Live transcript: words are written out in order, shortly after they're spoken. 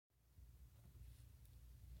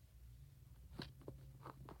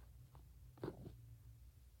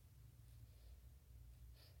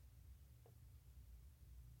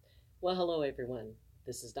Well, hello everyone.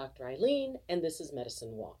 This is Dr. Eileen, and this is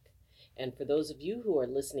Medicine Walk. And for those of you who are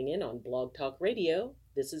listening in on Blog Talk Radio,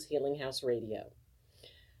 this is Healing House Radio.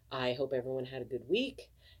 I hope everyone had a good week,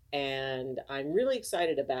 and I'm really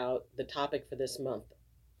excited about the topic for this month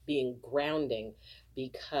being grounding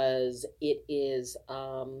because it's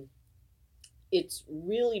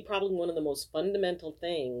really probably one of the most fundamental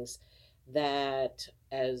things that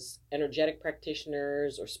as energetic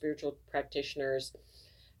practitioners or spiritual practitioners,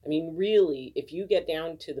 really, if you get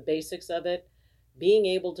down to the basics of it, being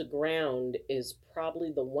able to ground is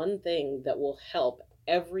probably the one thing that will help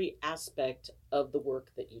every aspect of the work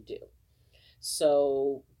that you do.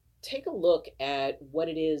 So take a look at what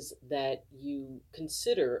it is that you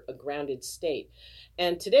consider a grounded state.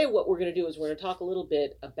 And today what we're going to do is we're going to talk a little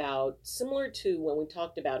bit about similar to when we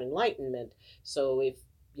talked about enlightenment. So if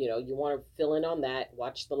you want to fill in on that,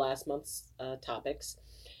 watch the last month's topics.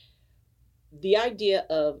 The idea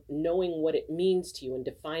of knowing what it means to you and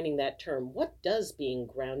defining that term. What does being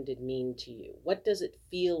grounded mean to you? What does it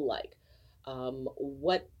feel like?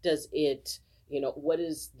 What does it, what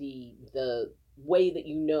is the way that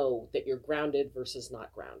you know that you're grounded versus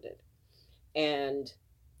not grounded? And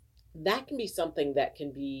that can be something that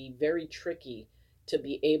can be very tricky to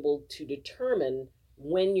be able to determine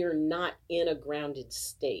when you're not in a grounded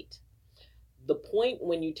state. The point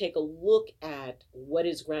when you take a look at what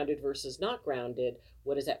is grounded versus not grounded,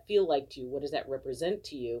 what does that feel like to you? What does that represent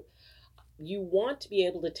to you? You want to be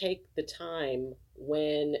able to take the time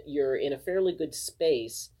when you're in a fairly good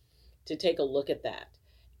space to take a look at that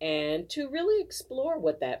and to really explore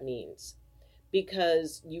what that means.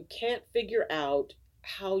 Because you can't figure out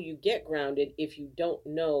how you get grounded if you don't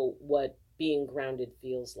know what being grounded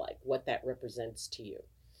feels like, what that represents to you.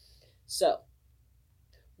 So,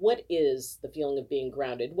 what is the feeling of being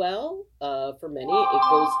grounded? Well, for many, it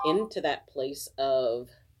goes into that place of,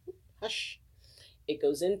 hush, it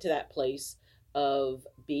goes into that place of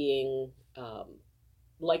being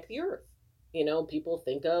like the earth. People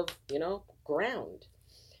think of, ground.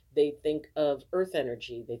 They think of earth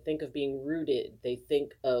energy. They think of being rooted. They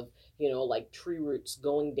think of, like tree roots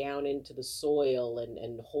going down into the soil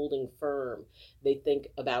and holding firm. They think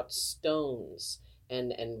about stones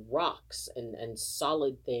and rocks and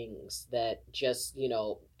solid things that just,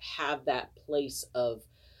 have that place of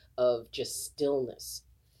just stillness.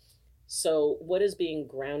 So what does being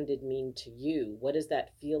grounded mean to you? What does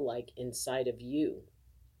that feel like inside of you?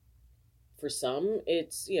 For some,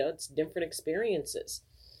 it's different experiences.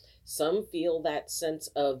 Some feel that sense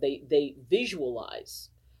of they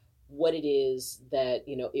visualize what it is that,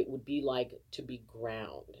 it would be like to be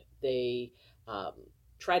ground. They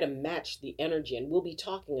try to match the energy. And we'll be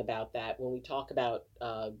talking about that when we talk about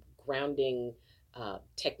grounding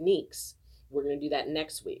techniques. We're going to do that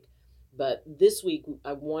next week. But this week,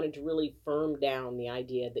 I wanted to really firm down the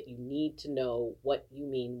idea that you need to know what you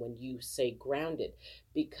mean when you say grounded.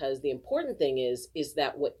 Because the important thing is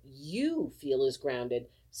that what you feel is grounded,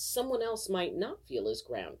 someone else might not feel as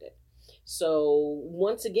grounded. So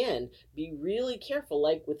once again, be really careful.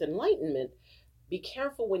 Like with enlightenment, be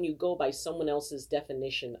careful when you go by someone else's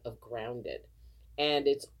definition of grounded. And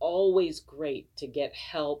it's always great to get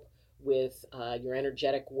help with your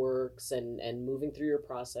energetic works and moving through your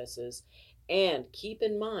processes. And keep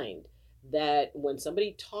in mind that when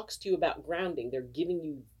somebody talks to you about grounding, they're giving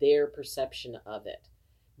you their perception of it,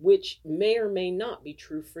 which may or may not be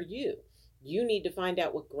true for you. You need to find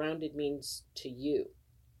out what grounded means to you.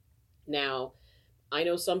 Now, I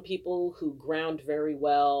know some people who ground very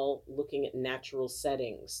well looking at natural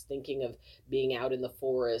settings, thinking of being out in the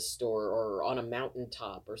forest or on a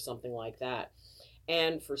mountaintop or something like that.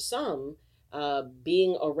 And for some,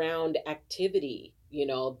 being around activity,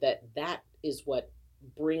 that is what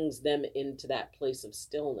brings them into that place of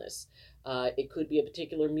stillness. It could be a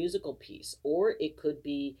particular musical piece, or it could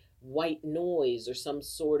be white noise or some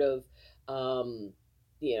sort of,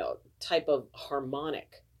 type of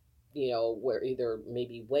harmonic, where either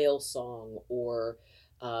maybe whale song or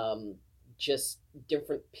just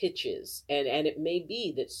different pitches. And it may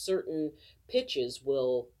be that certain pitches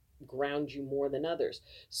will ground you more than others.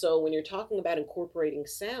 So when you're talking about incorporating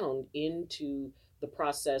sound into the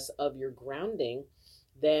process of your grounding,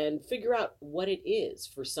 then figure out what it is.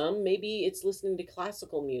 For some, maybe it's listening to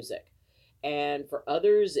classical music. And for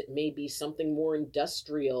others, it may be something more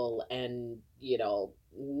industrial and,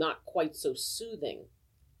 not quite so soothing.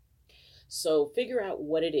 So figure out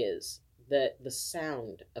what it is that the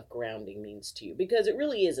sound of grounding means to you, because it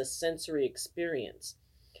really is a sensory experience.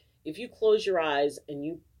 If you close your eyes and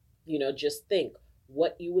you just think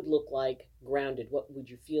what you would look like grounded, what would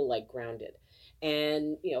you feel like grounded?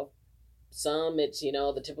 And, Some it's,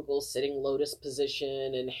 the typical sitting lotus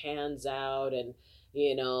position and hands out and,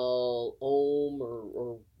 om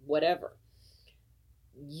or whatever.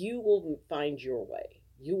 You will find your way.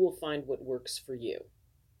 You will find what works for you.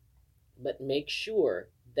 But make sure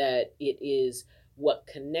that it is what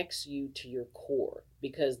connects you to your core,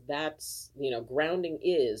 because that's, grounding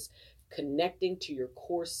is connecting to your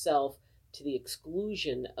core self to the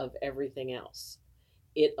exclusion of everything else.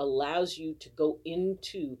 It allows you to go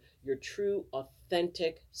into your true,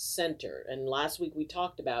 authentic center. And last week we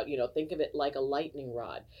talked about, think of it like a lightning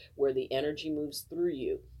rod where the energy moves through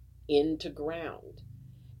you into ground.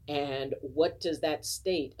 And what does that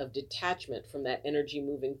state of detachment from that energy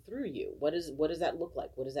moving through you, what does that look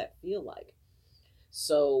like? What does that feel like?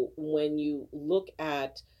 So when you look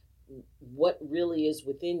at what really is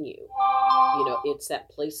within you, it's that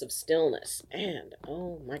place of stillness. And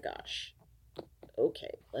oh my gosh.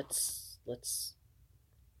 Okay, let's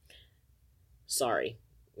sorry.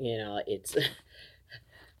 It's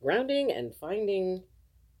grounding and finding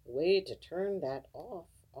a way to turn that off.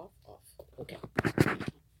 Okay.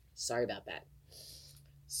 Sorry about that.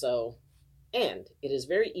 So, and it is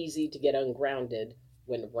very easy to get ungrounded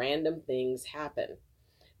when random things happen.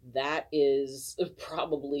 That is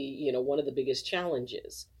probably, one of the biggest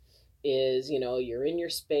challenges is, you're in your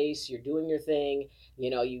space, you're doing your thing,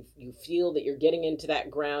 you feel that you're getting into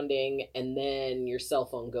that grounding, and then your cell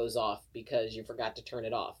phone goes off because you forgot to turn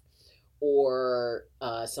it off, or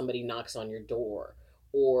somebody knocks on your door,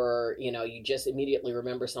 or, you just immediately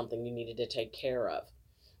remember something you needed to take care of.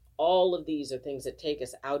 All of these are things that take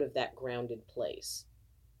us out of that grounded place.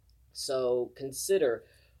 So consider,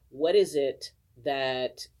 what is it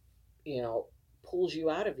that, pulls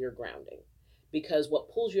you out of your grounding? Because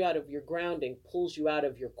what pulls you out of your grounding pulls you out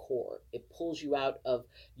of your core. It pulls you out of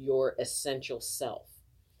your essential self.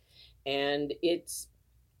 And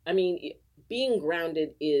being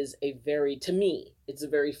grounded is to me, it's a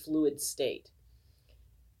very fluid state.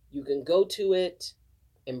 You can go to it,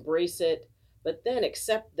 embrace it, but then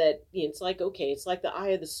accept that it's like, okay, it's like the eye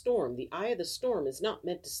of the storm. The eye of the storm is not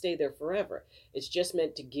meant to stay there forever. It's just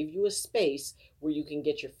meant to give you a space where you can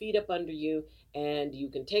get your feet up under you and you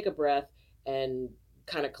can take a breath and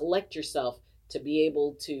kind of collect yourself to be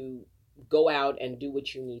able to go out and do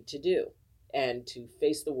what you need to do and to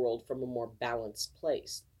face the world from a more balanced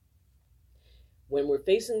place. When we're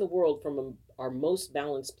facing the world from our most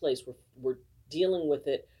balanced place, we're dealing with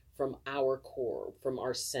it from our core, from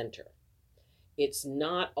our center. It's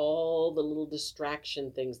not all the little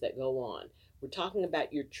distraction things that go on. We're talking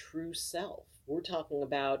about your true self. We're talking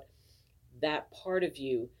about that part of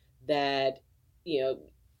you that,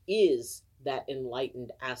 is that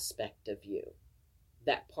enlightened aspect of you.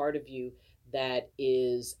 That part of you that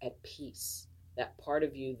is at peace. That part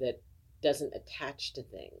of you that doesn't attach to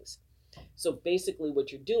things. So basically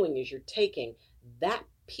what you're doing is you're taking that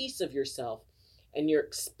piece of yourself and you're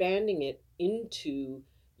expanding it into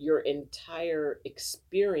your entire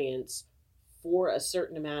experience for a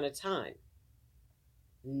certain amount of time.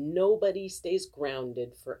 Nobody stays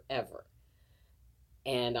grounded forever.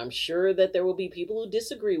 And I'm sure that there will be people who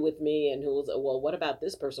disagree with me and who will say, well, what about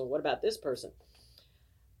this person? What about this person?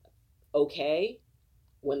 Okay,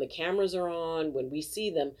 when the cameras are on, when we see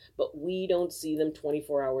them, but we don't see them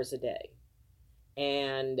 24 hours a day.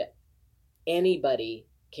 And anybody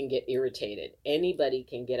can get irritated. Anybody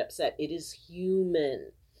can get upset. It is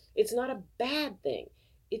human. It's not a bad thing.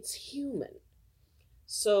 It's human.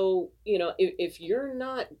 So, if you're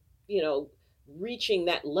not, reaching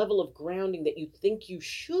that level of grounding that you think you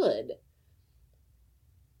should,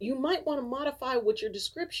 you might want to modify what your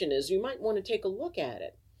description is. You might want to take a look at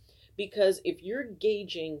it. Because if you're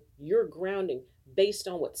gauging your grounding based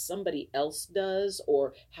on what somebody else does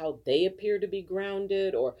or how they appear to be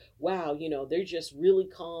grounded, or, wow, they're just really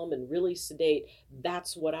calm and really sedate,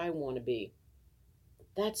 that's what I want to be.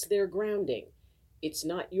 That's their grounding. It's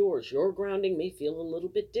not yours. Your grounding may feel a little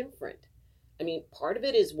bit different. Part of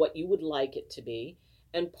it is what you would like it to be,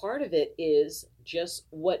 and part of it is just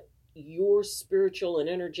what your spiritual and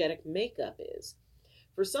energetic makeup is.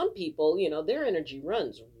 For some people, their energy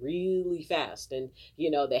runs really fast, and,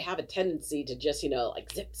 they have a tendency to just,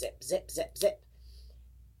 like zip, zip, zip, zip, zip.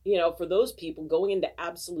 For those people, going into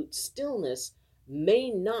absolute stillness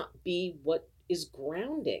may not be what is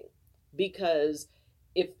grounding, because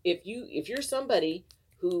if you're somebody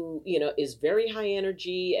who, is very high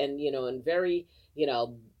energy and, and very,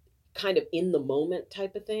 kind of in the moment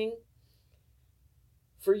type of thing,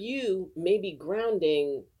 for you, maybe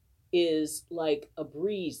grounding is like a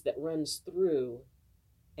breeze that runs through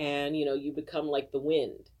and, you become like the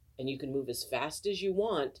wind and you can move as fast as you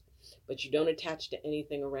want, but you don't attach to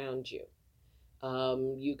anything around you.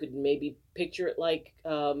 You could maybe picture it like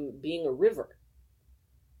being a river,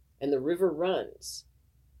 and the river runs,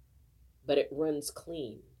 but it runs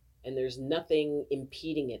clean, and there's nothing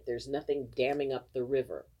impeding it, there's nothing damming up the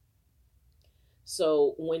river.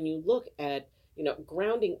 So when you look at,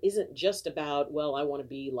 grounding isn't just about, well, I want to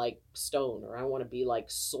be like stone or I want to be like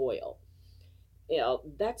soil.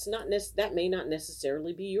 That may not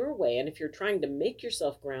necessarily be your way. And if you're trying to make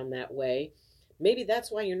yourself ground that way, maybe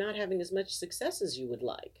that's why you're not having as much success as you would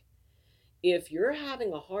like. If you're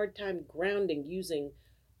having a hard time grounding using,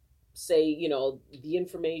 say, the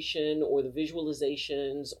information or the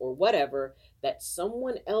visualizations or whatever that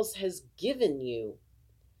someone else has given you,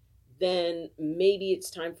 then maybe it's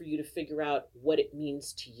time for you to figure out what it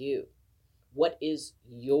means to you. What is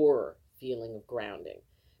your feeling of grounding?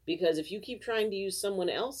 Because if you keep trying to use someone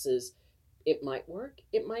else's, it might work,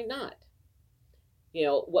 it might not.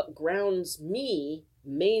 What grounds me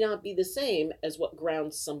may not be the same as what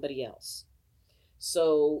grounds somebody else.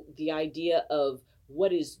 So the idea of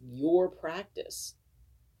what is your practice?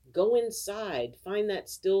 Go inside, find that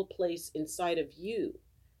still place inside of you,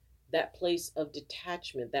 that place of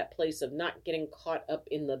detachment, that place of not getting caught up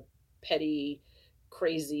in the petty,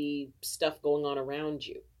 crazy stuff going on around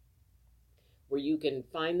you, where you can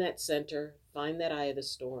find that center, find that eye of the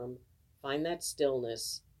storm, find that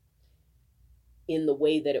stillness in the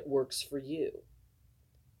way that it works for you.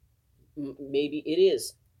 Maybe it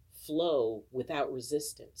is flow without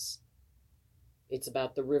resistance. It's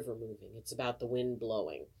about the river moving. It's about the wind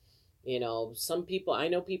blowing. I know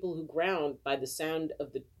people who ground by the sound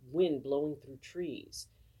of the wind blowing through trees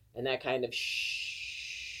and that kind of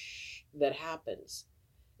shh that happens.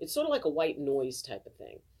 It's sort of like a white noise type of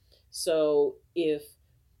thing. So if,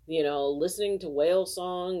 listening to whale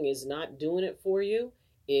song is not doing it for you,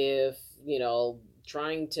 if,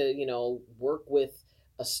 trying to, work with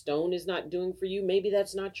a stone is not doing for you, maybe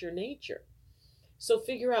that's not your nature. So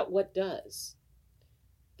figure out what does.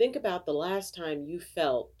 Think about the last time you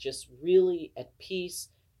felt just really at peace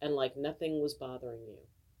and like nothing was bothering you.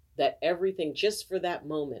 That everything, just for that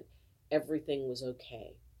moment, everything was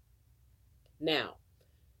okay. Now,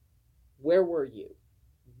 where were you?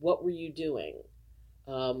 What were you doing?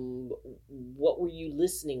 What were you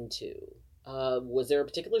listening to? Was there a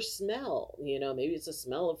particular smell? Maybe it's a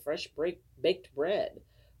smell of fresh baked bread,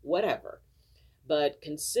 whatever. But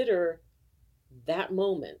consider that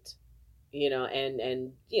moment,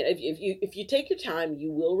 if you take your time,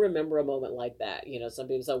 you will remember a moment like that. Some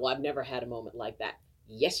people say, well, I've never had a moment like that.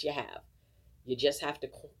 Yes, you have. You just have to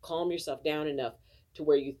calm yourself down enough to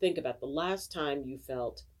where you think about the last time you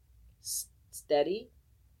felt steady,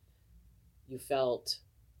 you felt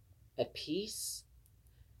at peace,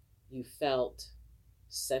 you felt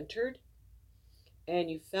centered, and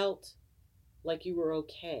you felt like you were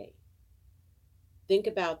okay. Think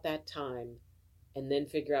about that time and then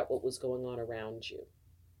figure out what was going on around you.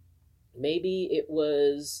 Maybe it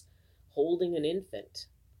was holding an infant.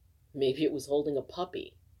 Maybe it was holding a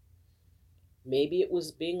puppy. Maybe it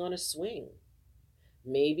was being on a swing.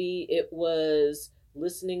 Maybe it was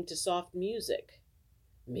listening to soft music.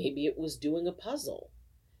 Maybe it was doing a puzzle.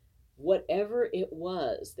 Whatever it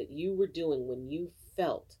was that you were doing when you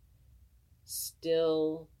felt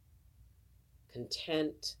still,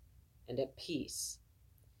 content, and at peace,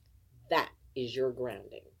 that is your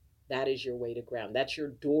grounding. That is your way to ground. That's your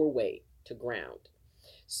doorway to ground.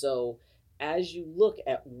 So as you look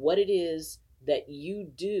at what it is that you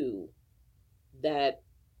do that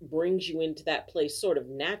brings you into that place sort of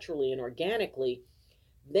naturally and organically,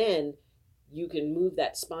 then you can move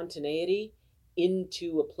that spontaneity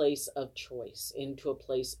into a place of choice, into a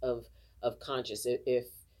place of conscious. If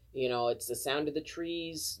it's the sound of the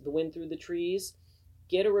trees, the wind through the trees,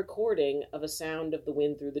 get a recording of a sound of the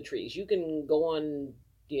wind through the trees. You can go on,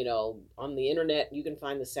 on the internet, you can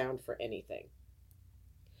find the sound for anything.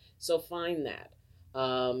 So find that.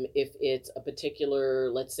 If it's a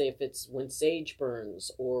particular, let's say if it's when sage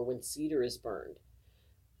burns or when cedar is burned,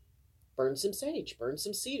 burn some sage, burn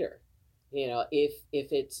some cedar.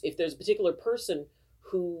 If there's a particular person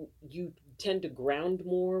who you tend to ground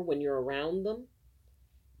more when you're around them,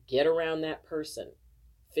 get around that person.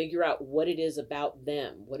 Figure out what it is about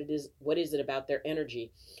them, what is it about their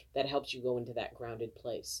energy that helps you go into that grounded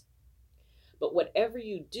place. But whatever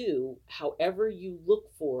you do, however you look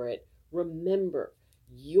for it, remember,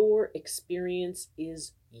 your experience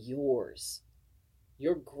is yours.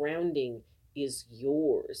 Your grounding is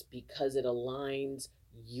yours because it aligns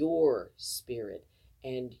your spirit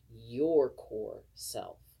and your core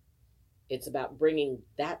self. It's about bringing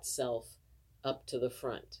that self up to the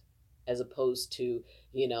front, as opposed to,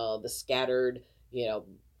 the scattered,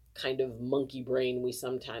 kind of monkey brain we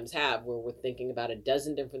sometimes have, where we're thinking about a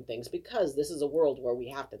dozen different things, because this is a world where we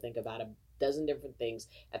have to think about a dozen different things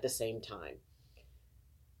at the same time.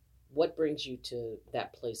 What brings you to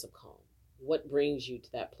that place of calm? What brings you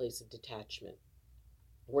to that place of detachment,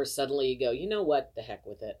 where suddenly you go, you know what, the heck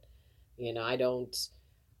with it. I don't,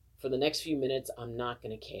 for the next few minutes, I'm not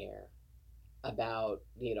going to care about,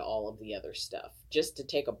 all of the other stuff, just to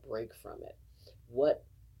take a break from it. What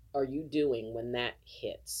are you doing when that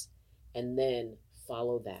hits? And then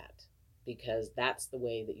follow that, because that's the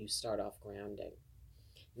way that you start off grounding.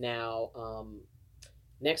 Now,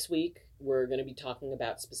 next week we're going to be talking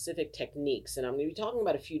about specific techniques, and I'm going to be talking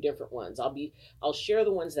about a few different ones. I'll share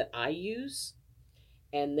the ones that I use,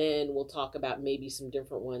 and then we'll talk about maybe some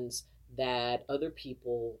different ones that other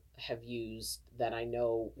people have used that I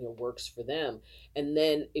know, works for them. And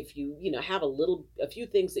then if you, have a few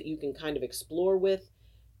things that you can kind of explore with,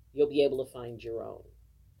 you'll be able to find your own.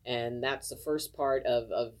 And that's the first part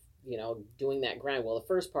of doing that ground. Well, the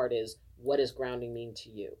first part is, what does grounding mean to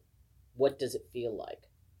you? What does it feel like?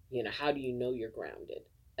 How do you know you're grounded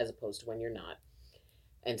as opposed to when you're not?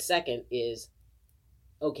 And second is,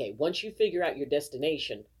 okay, once you figure out your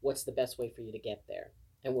destination, what's the best way for you to get there?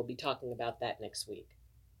 And we'll be talking about that next week.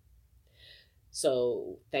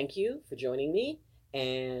 So thank you for joining me.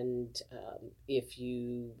 And if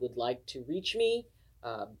you would like to reach me,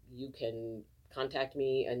 you can contact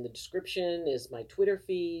me. In the description is my Twitter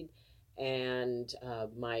feed and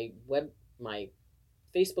my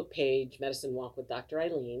Facebook page, Medicine Walk with Dr.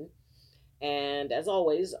 Eileen. And as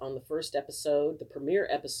always, on the first episode, the premiere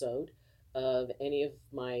episode of any of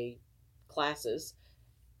my classes,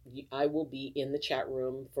 I will be in the chat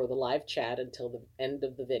room for the live chat until the end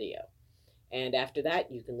of the video. And after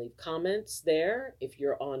that, you can leave comments there. If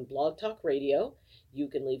you're on Blog Talk Radio, you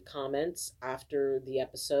can leave comments after the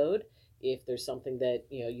episode if there's something that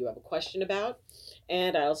you have a question about.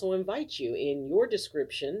 And I also invite you, in your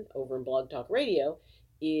description over in Blog Talk Radio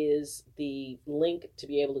is the link to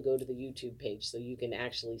be able to go to the YouTube page so you can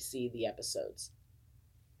actually see the episodes.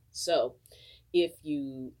 So if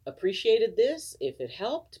you appreciated this, if it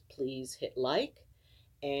helped, please hit like.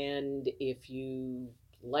 And if you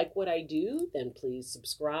like what I do, then please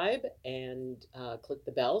subscribe and click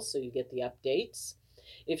the bell so you get the updates.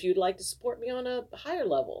 If you'd like to support me on a higher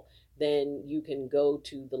level, then you can go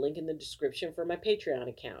to the link in the description for my Patreon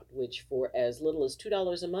account, which for as little as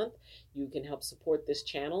 $2 a month, you can help support this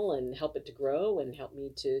channel and help it to grow and help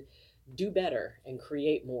me to do better and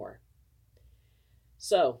create more.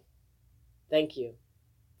 So, thank you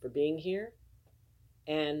for being here.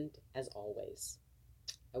 And as always,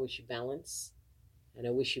 I wish you balance and I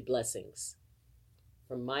wish you blessings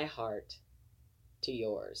from my heart to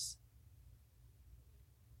yours.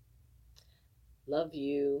 Love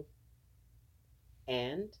you,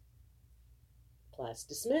 and class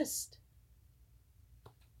dismissed.